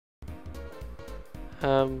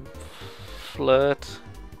Um, flirt.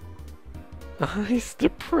 He's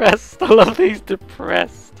depressed. I love that he's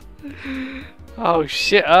depressed. Oh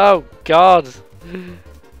shit, oh god.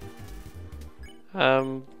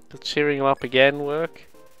 Does cheering him up again work?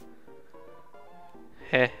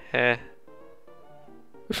 Heh heh.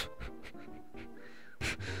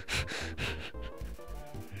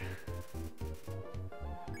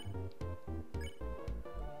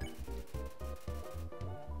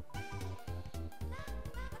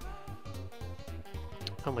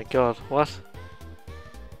 Oh my god, what?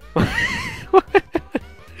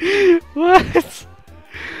 What?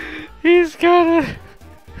 He's gonna...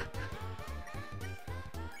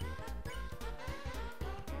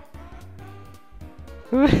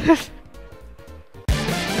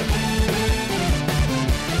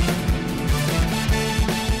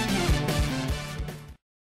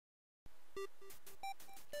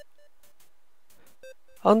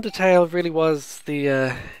 Undertale really was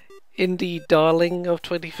the indie darling of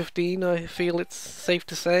 2015, I feel it's safe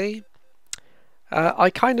to say. I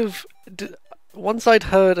kind of... Once I'd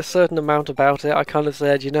heard a certain amount about it, I kind of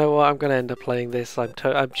said, you know what, I'm going to end up playing this.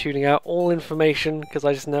 I'm tuning out all information, because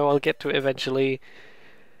I just know I'll get to it eventually.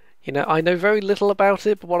 You know, I know very little about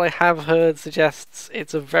it, but what I have heard suggests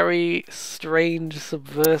it's a very strange,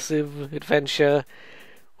 subversive adventure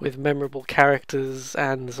with memorable characters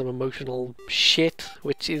and some emotional shit,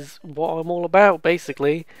 which is what I'm all about,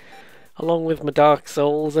 basically. Along with my Dark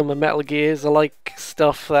Souls and my Metal Gears, I like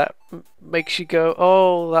stuff that makes you go,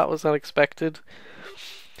 oh, that was unexpected.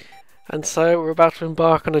 And so we're about to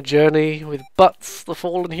embark on a journey with Butts, the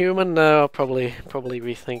Fallen Human. No, I'll probably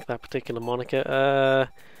rethink that particular moniker.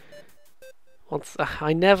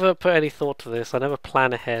 I never put any thought to this. I never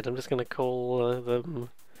plan ahead. I'm just going to call them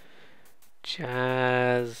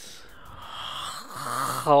Jazz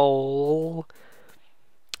Hole,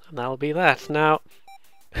 and that'll be that. Now,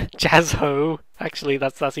 Jazz Ho. Actually,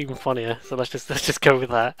 that's even funnier. So let's just go with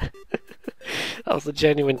that. That was a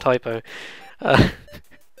genuine typo.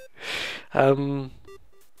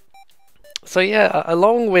 So yeah,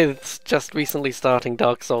 along with just recently starting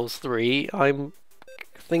Dark Souls 3, I'm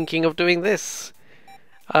thinking of doing this.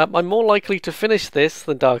 I'm more likely to finish this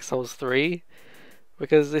than Dark Souls 3,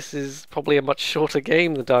 because this is probably a much shorter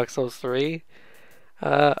game than Dark Souls 3.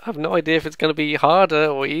 I have no idea if it's going to be harder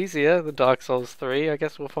or easier than Dark Souls 3. I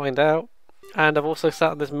guess we'll find out. And I've also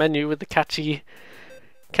sat on this menu with the catchy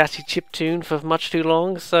chiptune for much too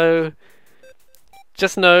long, so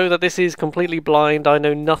just know that this is completely blind. I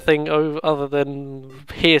know nothing other than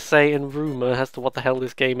hearsay and rumour as to what the hell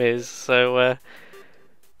this game is, so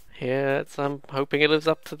yeah, I'm hoping it lives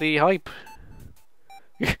up to the hype.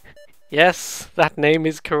 Yes, that name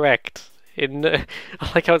is correct. I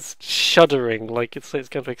like how it's shuddering, like it's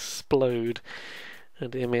going to explode.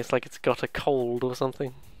 And I mean, it's like it's got a cold or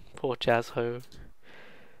something. Poor Jazz Ho.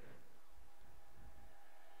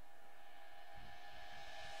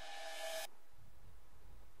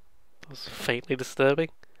 That was faintly disturbing.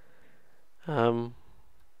 Oh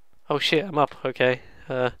shit, I'm up. Okay.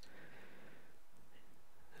 This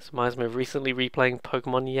reminds me of recently replaying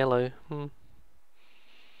Pokemon Yellow.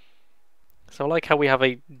 So I like how we have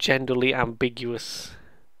a genderly ambiguous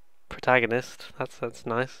protagonist. That's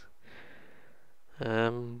nice.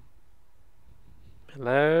 Hello?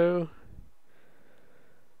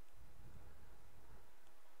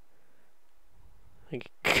 It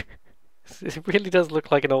really does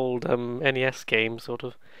look like an old NES game, sort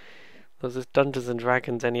of. There's this Dungeons and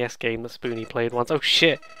Dragons NES game that Spoonie played once. Oh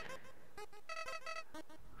shit!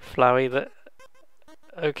 Flowey, that...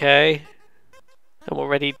 Okay. I'm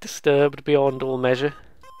already disturbed beyond all measure.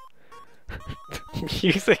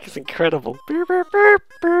 Music is incredible.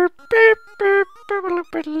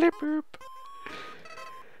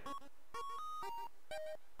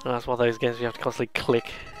 Oh, that's one of those games you have to constantly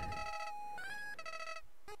click.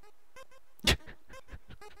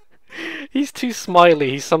 He's too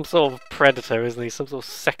smiley. He's some sort of predator, isn't he? Some sort of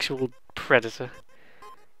sexual predator.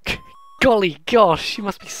 Golly gosh, you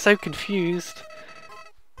must be so confused.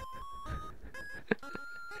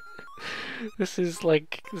 This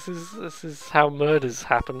is how murders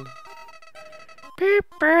happen.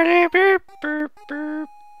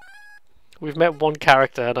 We've met one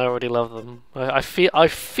character and I already love them. I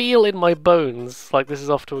feel in my bones like this is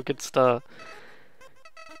off to a good start.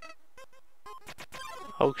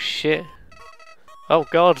 Oh shit. Oh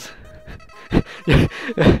god.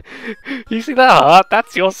 You see that heart?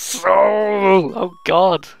 That's your soul! Oh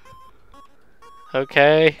god.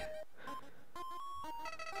 Okay.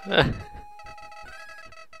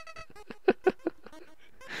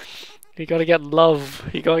 You gotta get love.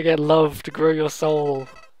 You gotta get love to grow your soul.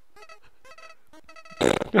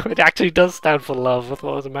 It actually does stand for love. I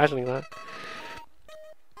thought I was imagining that.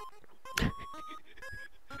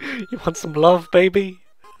 You want some love, baby?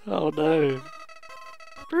 Oh no.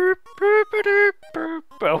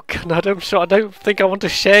 Oh god, I don't think I want to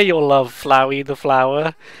share your love, Flowey the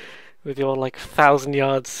flower, with your like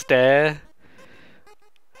 1,000-yard stare.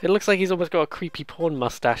 It looks like he's almost got a creepy porn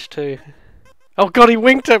mustache too. Oh god, he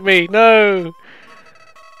winked at me! No!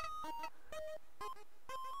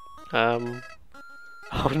 Oh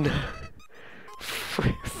no.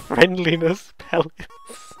 Friendliness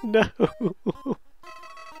pellets. No!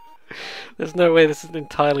 There's no way this is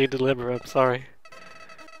entirely deliberate, I'm sorry.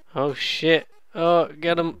 Oh shit. Oh,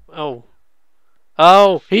 get him. Oh.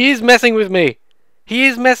 Oh, he is messing with me! He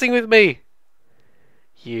is messing with me!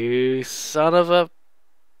 You son of a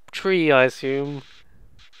tree, I assume.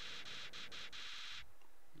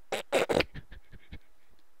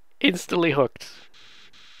 Instantly hooked.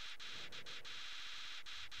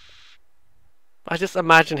 I just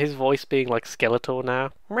imagine his voice being like Skeletor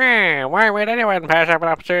now. Meh, why would anyone pass up an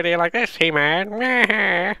opportunity like this, He-Man?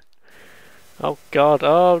 Meh. Oh god,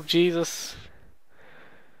 oh Jesus.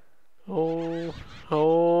 Oh,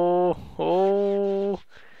 oh, oh.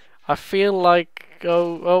 I feel like,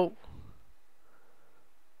 oh.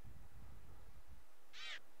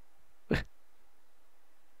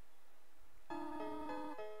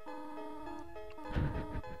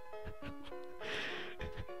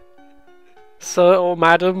 Sir or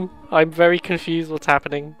madam, I'm very confused what's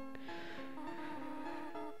happening.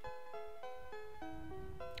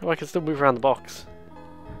 Oh, I can still move around the box.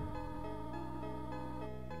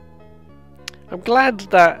 I'm glad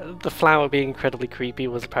that the flower being incredibly creepy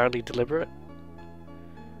was apparently deliberate.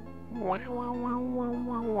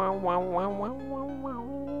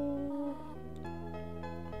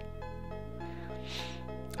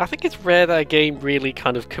 I think it's rare that a game really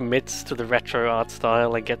kind of commits to the retro art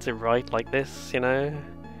style and gets it right like this, you know?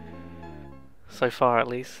 So far, at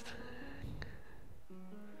least.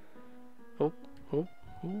 Oh.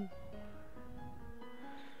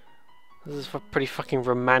 This is pretty fucking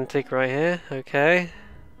romantic right here, okay.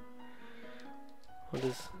 What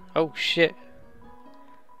is... Oh shit.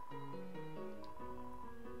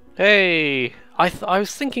 Hey! I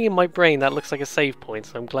was thinking in my brain that looks like a save point,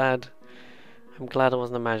 so I'm glad I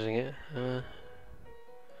wasn't imagining it.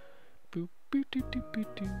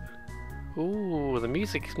 Ooh, the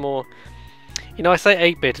music's more... You know, I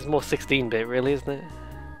say 8-bit, it's more 16-bit, really, isn't it?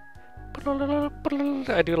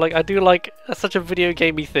 I do like such a video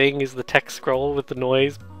gamey thing is the text scroll with the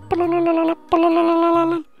noise.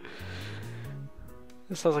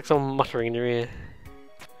 It sounds like someone muttering in your ear.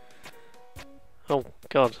 Oh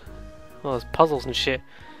god. Oh, there's puzzles and shit.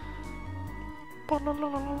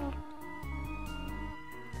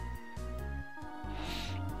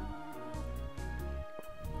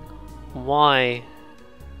 Why?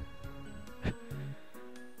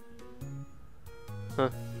 Huh.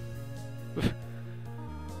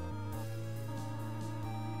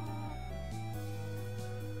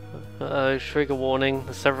 Uh-oh, trigger warning.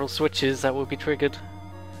 There's several switches that will be triggered.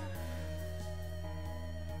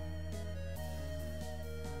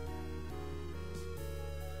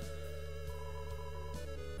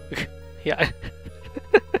 Yeah.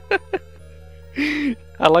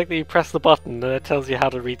 I like that you press the button and it tells you how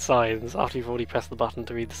to read signs after you've already pressed the button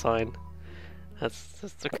to read the sign. That's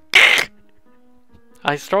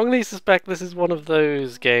I strongly suspect this is one of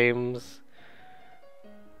those games.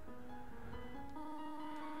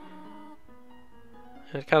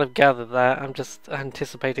 I kind of gathered that. I'm just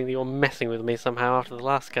anticipating that you're messing with me somehow after the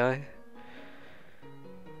last guy.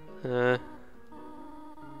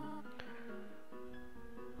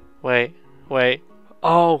 Wait.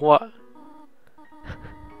 Oh, what?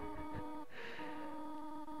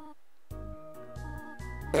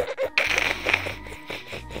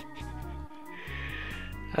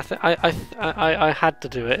 I had to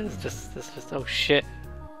do it. It's just oh shit.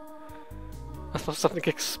 I thought something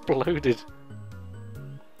exploded.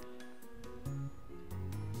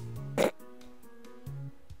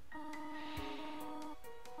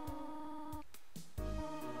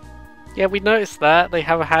 Yeah, we noticed that. They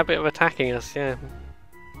have a habit of attacking us, yeah.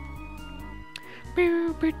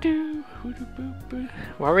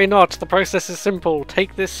 Worry not, the process is simple.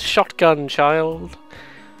 Take this shotgun, child.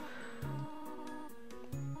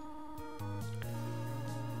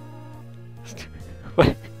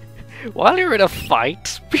 While you're in a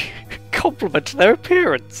fight, compliment their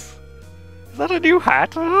appearance. Is that a new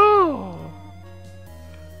hat? Oh.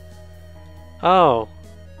 Oh.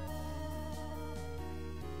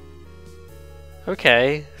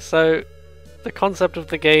 Okay, so the concept of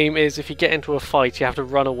the game is if you get into a fight, you have to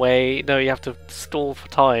run away. No, you have to stall for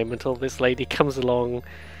time until this lady comes along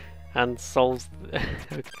and solves.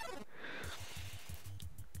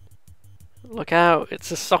 Look out!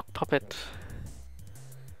 It's a sock puppet.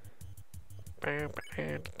 Oh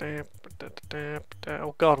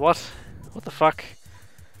God! What? What the fuck?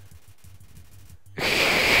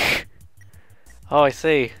 Oh, I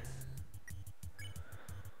see.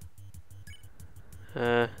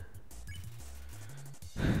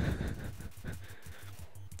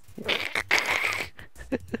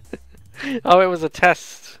 Oh, it was a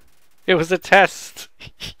test. It was a test.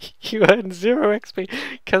 You earned 0 XP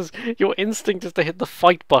because your instinct is to hit the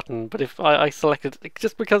fight button. But if I selected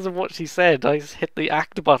just because of what she said, I just hit the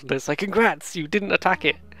act button. It's like, congrats, you didn't attack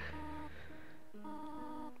it.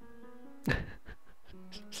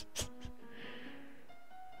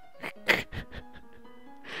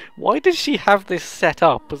 Why does she have this set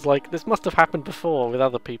up as like this must have happened before with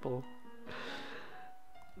other people?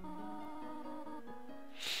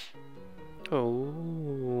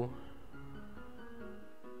 Oh.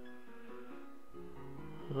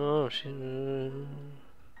 Oh, she.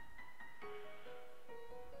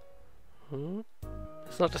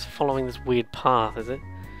 It's not just following this weird path, is it?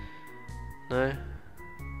 No.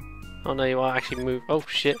 Oh no, you are actually move. Oh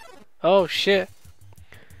shit. Oh shit.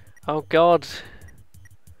 Oh God.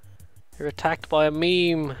 You're attacked by a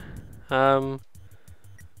meme. What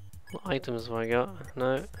items have I got?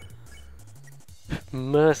 No.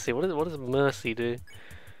 Mercy. What does mercy do?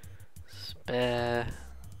 Spare.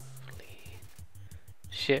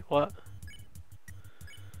 Shit. What?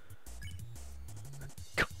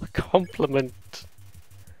 Compliment.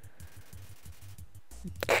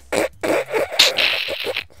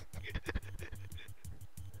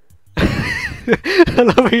 I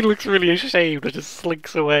love he looks really ashamed and just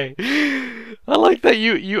slinks away. I like that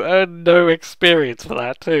you earn no experience for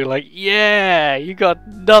that too. Like, yeah, you got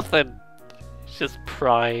nothing. It's just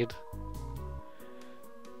pride.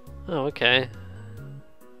 Oh, okay.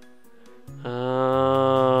 Oh.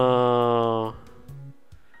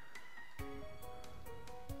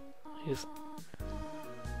 He's...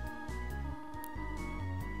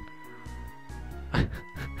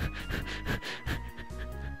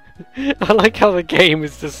 I like how the game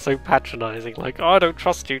is just so patronizing. Like, oh, I don't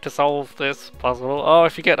trust you to solve this puzzle. Oh,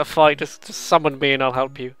 if you get in a fight, just summon me and I'll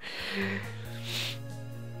help you.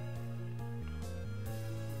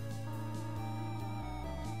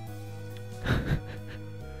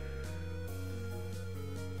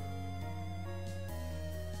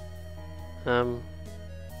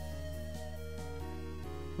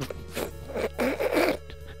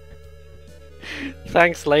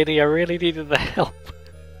 Thanks, lady. I really needed the help.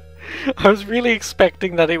 I was really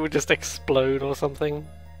expecting that it would just explode or something.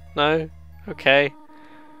 No? Okay.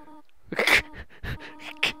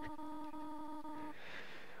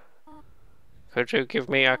 Could you give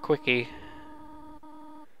me a quickie?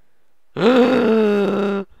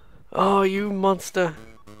 Oh, you monster!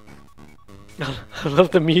 I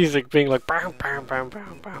love the music being like.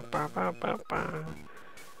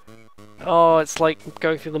 Oh, it's like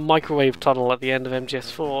going through the microwave tunnel at the end of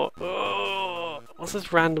MGS4. Oh, what's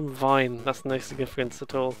this random vine? That's no significance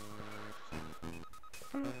at all.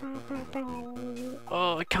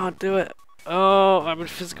 Oh, I can't do it. Oh, I'm in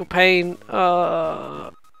physical pain.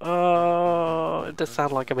 Oh, it does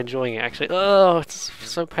sound like I'm enjoying it actually. Oh, it's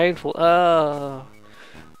so painful. Oh,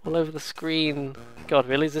 all over the screen. God,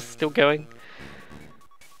 really? Is this still going?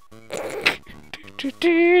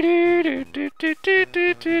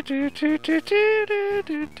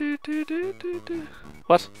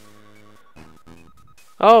 What?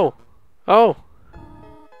 Oh! Oh!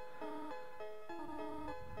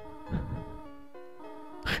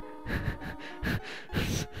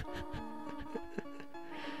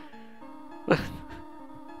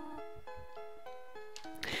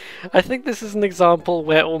 I think this is an example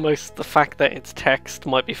where almost the fact that it's text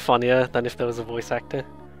might be funnier than if there was a voice actor.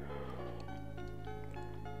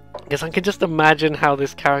 Because I can just imagine how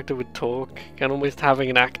this character would talk, and almost having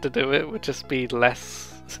an actor do it would just be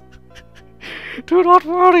less... Do not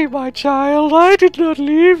worry, my child, I did not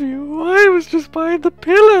leave you. I was just behind the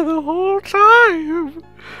pillar the whole time.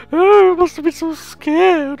 Oh, I must have been so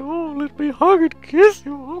scared. Oh, let me hug and kiss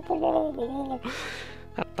you.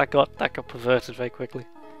 That got perverted very quickly.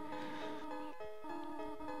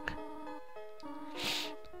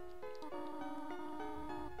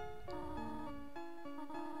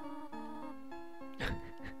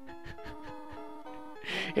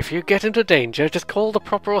 If you get into danger, just call the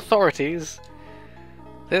proper authorities.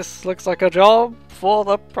 This looks like a job for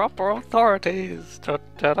the proper authorities.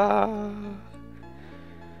 Ta-da-da.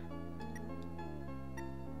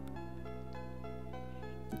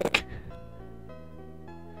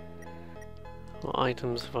 What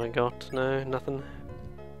items have I got? No, nothing.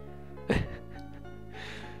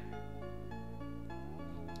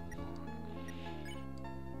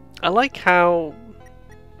 I like how...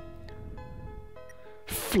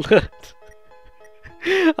 Flirt.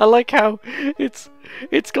 I like how it's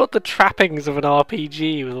got the trappings of an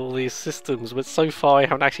RPG with all these systems, but so far I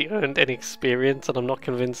haven't actually earned any experience, and I'm not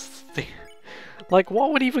convinced. Like,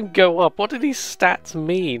 what would even go up? What do these stats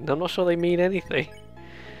mean? I'm not sure they mean anything.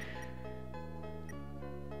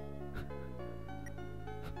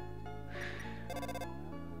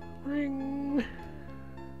 Ring.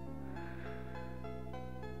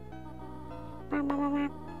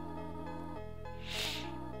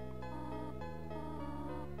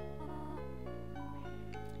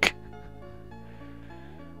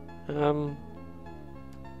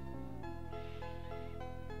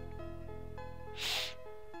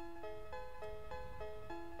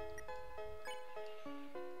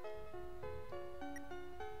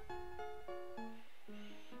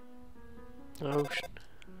 Oh,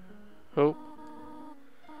 oh.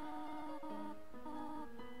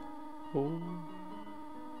 Oh.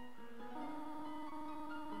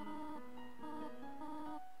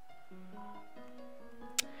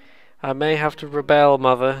 I may have to rebel,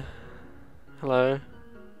 Mother. Hello.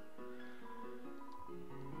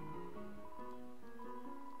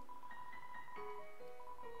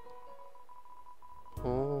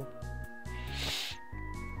 Oh.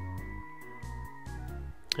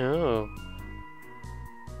 Oh.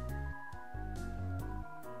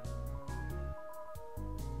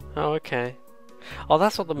 Oh, okay. Oh,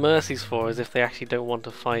 that's what the mercy's for, is if they actually don't want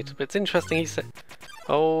to fight. But it's interesting, he said...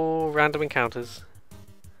 Oh, random encounters.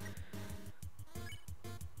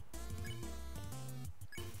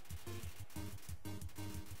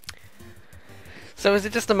 So is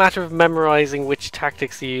it just a matter of memorizing which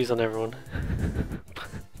tactics to use on everyone?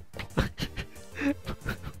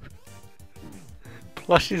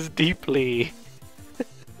 Plushes deeply.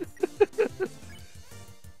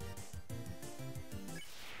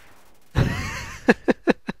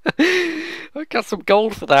 I got some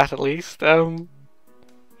gold for that at least. The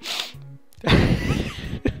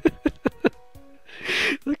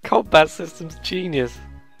combat system's genius.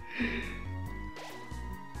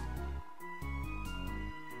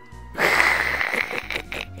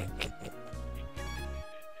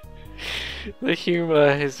 The humour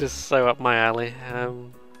is just so up my alley.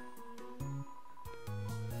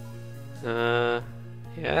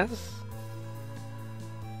 Yes?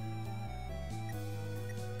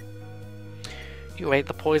 You ate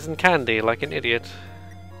the poison candy like an idiot.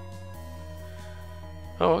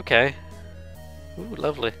 Oh, okay. Ooh,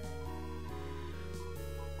 lovely.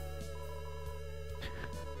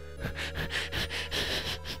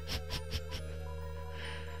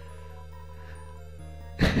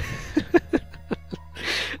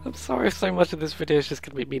 I'm sorry if so much of this video is just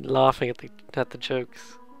going to be me laughing at the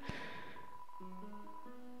jokes.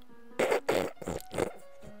 I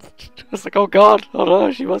was like, oh god, oh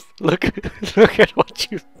no, she must look at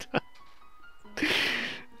what you've done.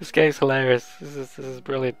 This game's hilarious. This is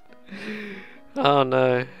brilliant. Oh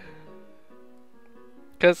no.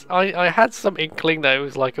 Because I had some inkling that it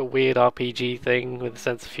was like a weird RPG thing with a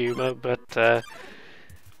sense of humour, but I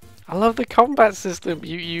love the combat system.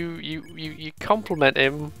 You compliment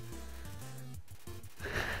him,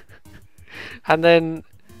 and then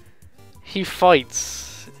he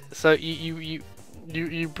fights. So you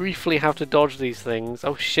briefly have to dodge these things.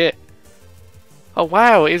 Oh shit! Oh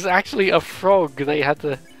wow! It's actually a frog that you had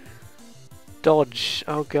to dodge.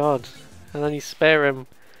 Oh god! And then you spare him.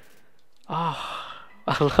 Ah, oh,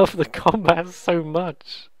 I love the combat so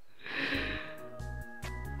much.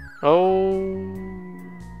 Oh.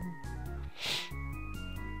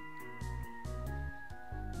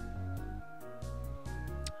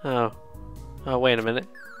 Oh. Oh, wait a minute.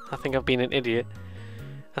 I think I've been an idiot.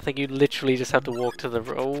 I think you literally just have to walk to the...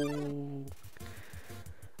 Oh.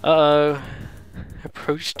 Uh-oh.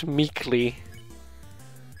 Approached meekly.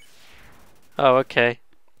 Oh, okay.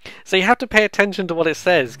 So you have to pay attention to what it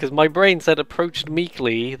says, because my brain said approached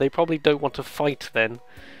meekly. They probably don't want to fight then.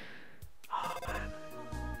 Oh, man.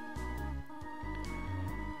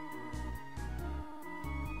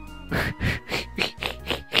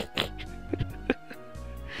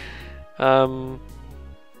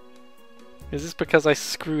 Is this because I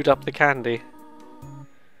screwed up the candy?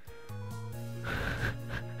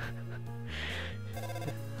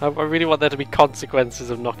 I really want there to be consequences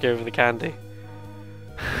of knocking over the candy.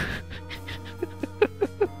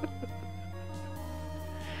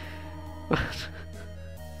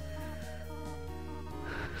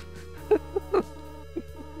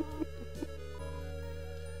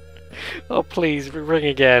 Oh, please, ring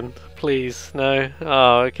again. Please, no.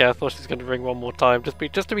 Oh, okay, I thought she was going to ring one more time.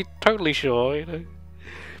 Just to be totally sure, you know.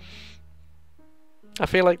 I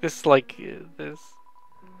feel like this, this...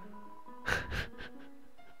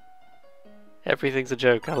 Everything's a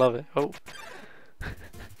joke, I love it. Oh.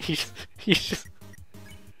 he's just...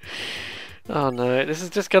 Oh no, this is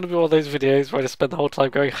just going to be one of those videos where I just spend the whole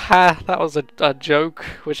time going, ha, that was a joke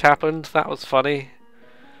which happened, that was funny.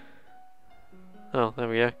 Oh, there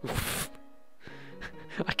we go.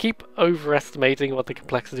 I keep overestimating what the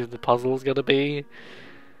complexity of the puzzle is going to be.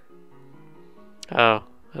 Oh,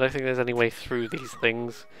 I don't think there's any way through these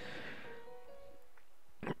things.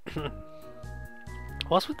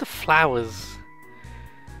 What's with the flowers?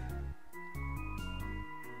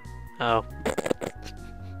 Oh.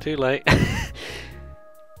 Too late.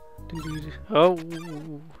 Oh.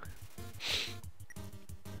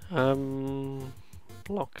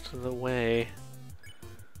 Blocked the way.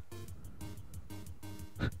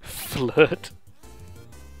 Flirt.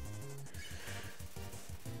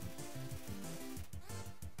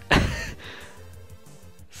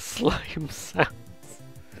 Slime sounds.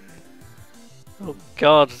 Oh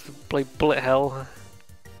god, play bullet hell.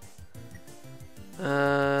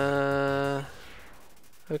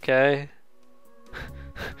 Okay.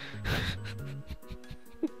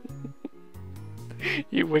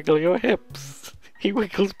 You wiggle your hips. He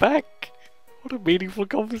wiggles back. What a meaningful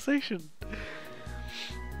conversation.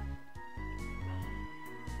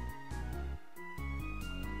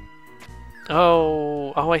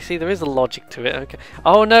 Oh, I see. There is a logic to it. Okay.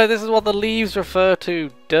 Oh no, this is what the leaves refer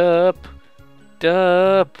to. Derp.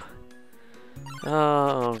 Derp.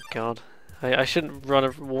 Oh god. I shouldn't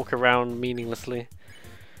walk around meaninglessly.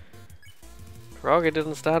 Froggy didn't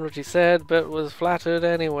understand what she said, but was flattered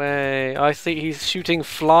anyway. I see he's shooting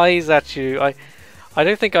flies at you. I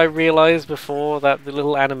don't think I realised before that the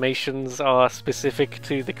little animations are specific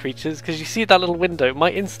to the creatures, because you see that little window. My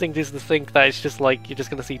instinct is to think that it's just like you're just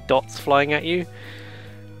going to see dots flying at you.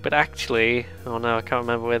 But actually... Oh no, I can't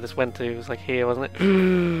remember where this went to. It was like here, wasn't it?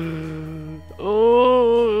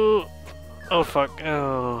 Oh! Oh fuck.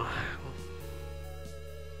 Oh.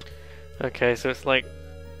 Okay, so it's like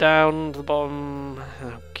down to the bottom.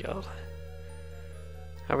 Oh god.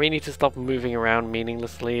 I really need to stop moving around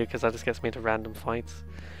meaninglessly because that just gets me into random fights.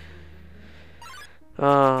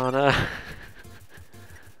 Oh no.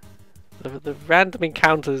 the random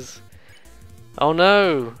encounters. Oh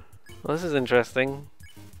no! Well, this is interesting.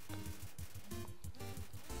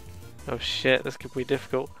 Oh shit, this could be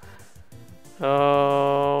difficult.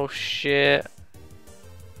 Oh shit.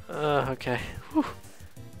 Okay. Whew.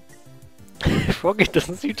 Froggy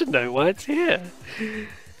doesn't seem to know why it's here.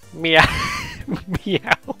 Meow.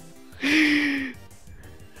 Meow. A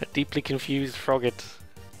deeply confused Frogget.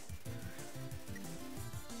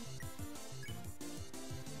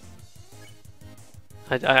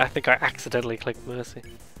 I think I accidentally clicked Mercy.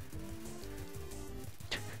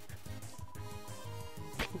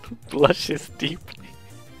 Blushes deeply.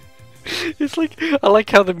 It's like, I like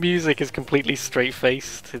how the music is completely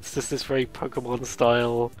straight-faced. It's just this very Pokemon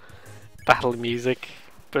style battle music,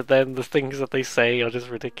 but then the things that they say are just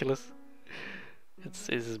ridiculous. This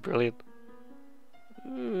is brilliant.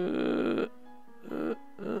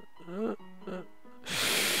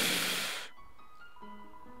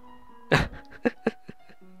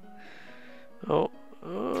 Oh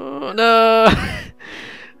no!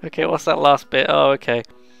 Okay, what's that last bit? Oh, okay.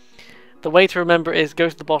 The way to remember is go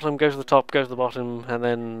to the bottom, go to the top, go to the bottom, and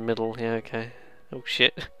then middle. Yeah, okay. Oh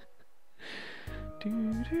shit.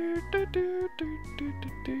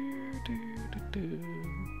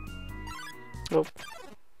 Oh.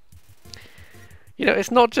 You know,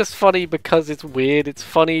 it's not just funny because it's weird, it's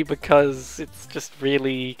funny because it's just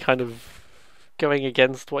really kind of going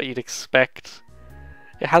against what you'd expect.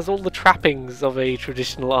 It has all the trappings of a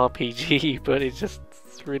traditional RPG, but it just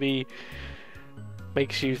really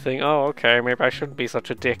makes you think, oh, okay, maybe I shouldn't be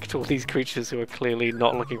such a dick to all these creatures who are clearly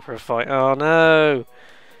not looking for a fight. Oh no!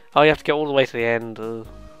 Oh, you have to get all the way to the end. Ugh.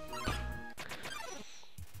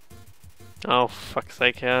 Oh, fuck's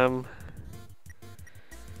sake.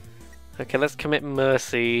 Okay, let's commit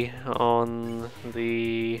mercy on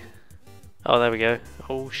the... Oh, there we go.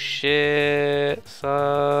 Oh shit,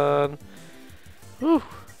 son. Whew.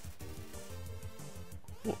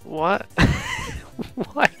 What?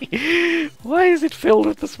 Why? Why is it filled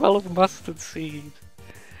with the smell of mustard seed?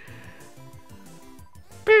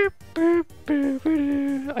 I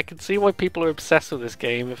can see why people are obsessed with this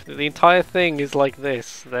game. If the entire thing is like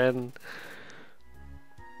this, then...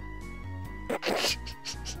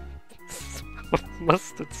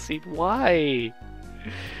 Mustard seed, why?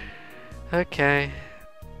 Okay.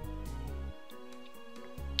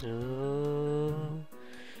 Oh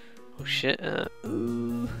shit.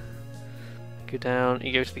 Ooh. Go down,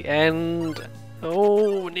 you go to the end.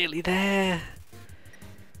 Oh, nearly there.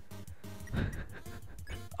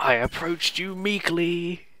 I approached you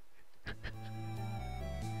meekly.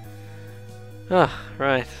 Ah,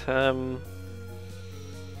 right.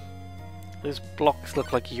 Those blocks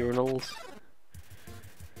look like urinals.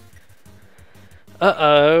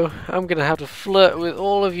 Uh-oh, I'm gonna have to flirt with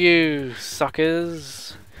all of you,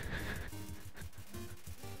 suckers.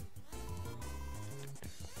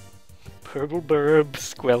 Purple burb,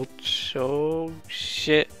 squelch. Oh,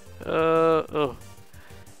 shit. Oh.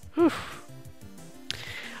 Whew.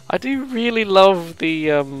 I do really love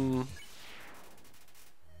the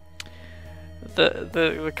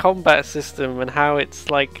combat system and how it's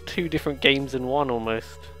like two different games in one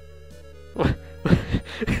almost. Whoa.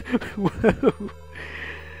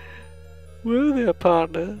 Whoa there,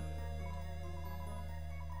 partner.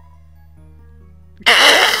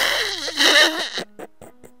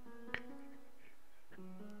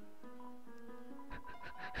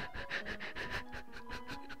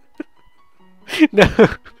 No.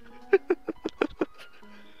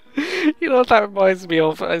 You know what that reminds me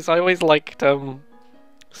of? Is I always liked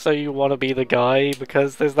So You Wanna Be the Guy,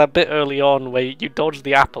 because there's that bit early on where you dodge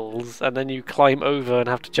the apples and then you climb over and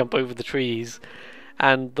have to jump over the trees,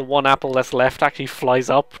 and the one apple that's left actually flies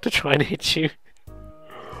up to try and hit you.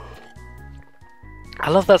 I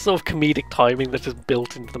love that sort of comedic timing that's just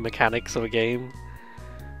built into the mechanics of a game.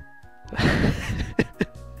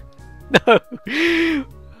 No!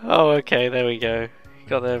 Oh, okay, there we go.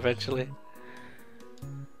 Got there eventually.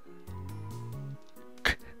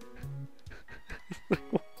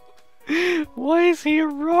 Why is he a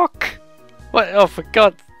rock? What? Oh, for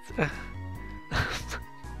God!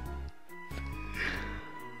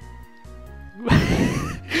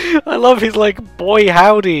 I love his like boy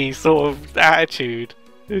howdy sort of attitude.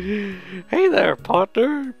 Hey there,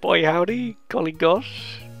 partner. Boy howdy, golly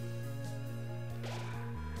gosh.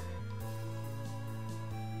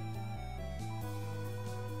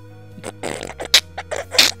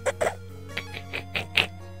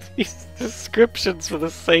 These descriptions for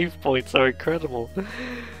the save points are incredible.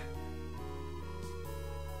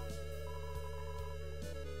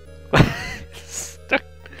 Stuck.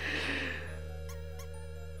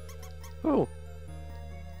 Oh,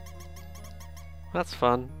 that's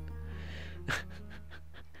fun.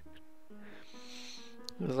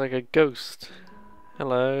 There's like a ghost.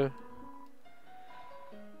 Hello.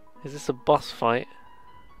 Is this a boss fight?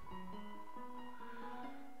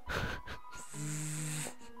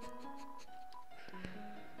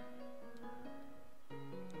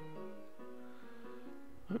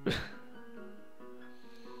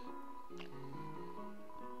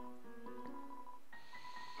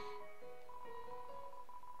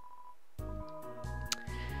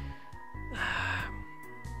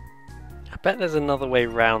 I bet there's another way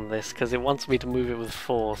around this, because it wants me to move it with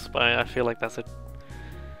force, but I feel like that's a...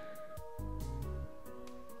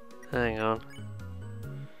 Hang on.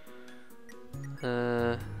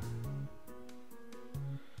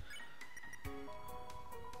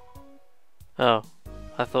 Oh.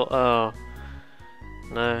 I thought... Oh.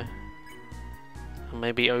 No. I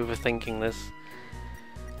may be overthinking this.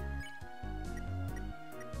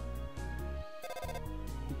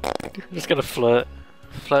 I'm just gonna flirt.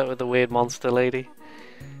 Flirt with the weird monster lady.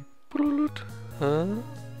 Huh?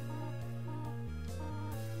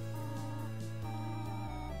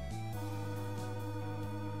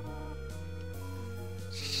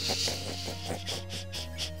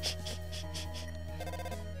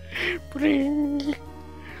 Bring.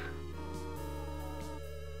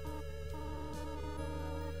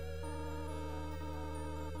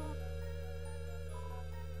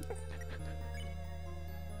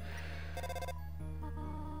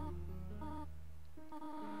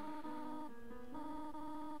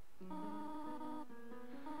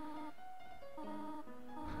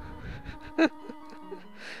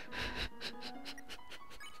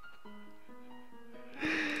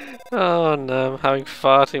 Oh no, I'm having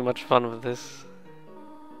far too much fun with this.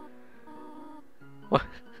 What?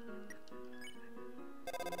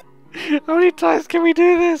 How many times can we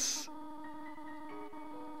do this?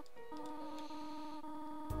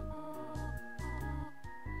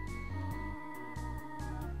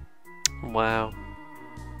 Wow.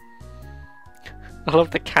 I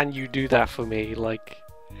love the "can you do that for me," like...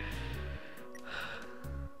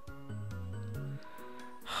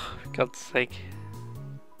 For God's sake.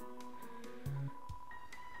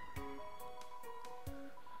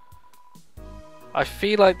 I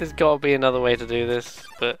feel like there's gotta be another way to do this,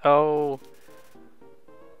 but oh...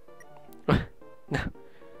 No.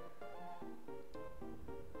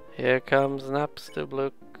 Here comes Napster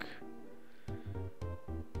Blook.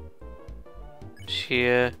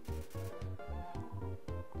 Cheer.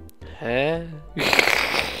 Huh?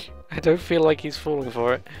 I don't feel like he's falling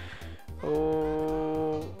for it.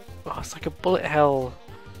 Oh, it's like a bullet hell.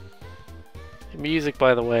 The music,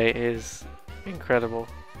 by the way, is incredible.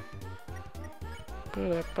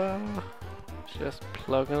 Just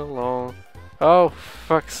plugging along. Oh,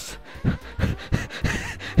 fucks.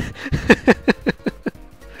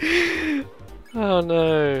 Oh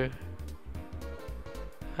no.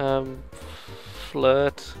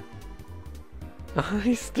 Flirt.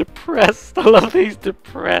 He's depressed. I love that he's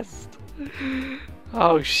depressed.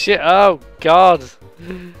 Oh shit. Oh god.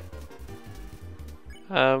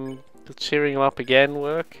 Does cheering him up again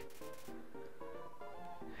work?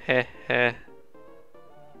 Heh heh.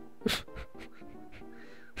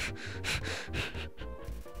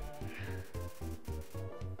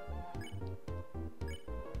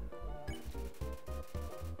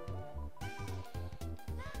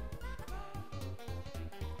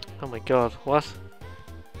 Oh my god, what?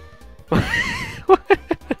 What?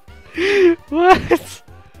 What?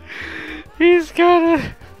 He's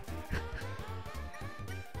gonna...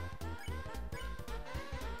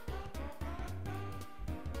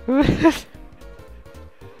 What?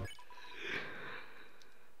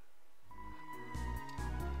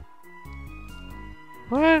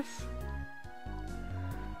 What?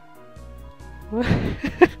 What?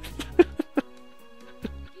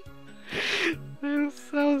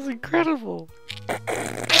 That was incredible. I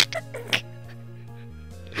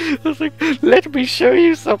was like, let me show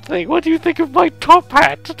you something. What do you think of my top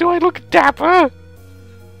hat? Do I look dapper?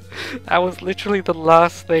 That was literally the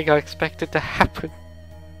last thing I expected to happen.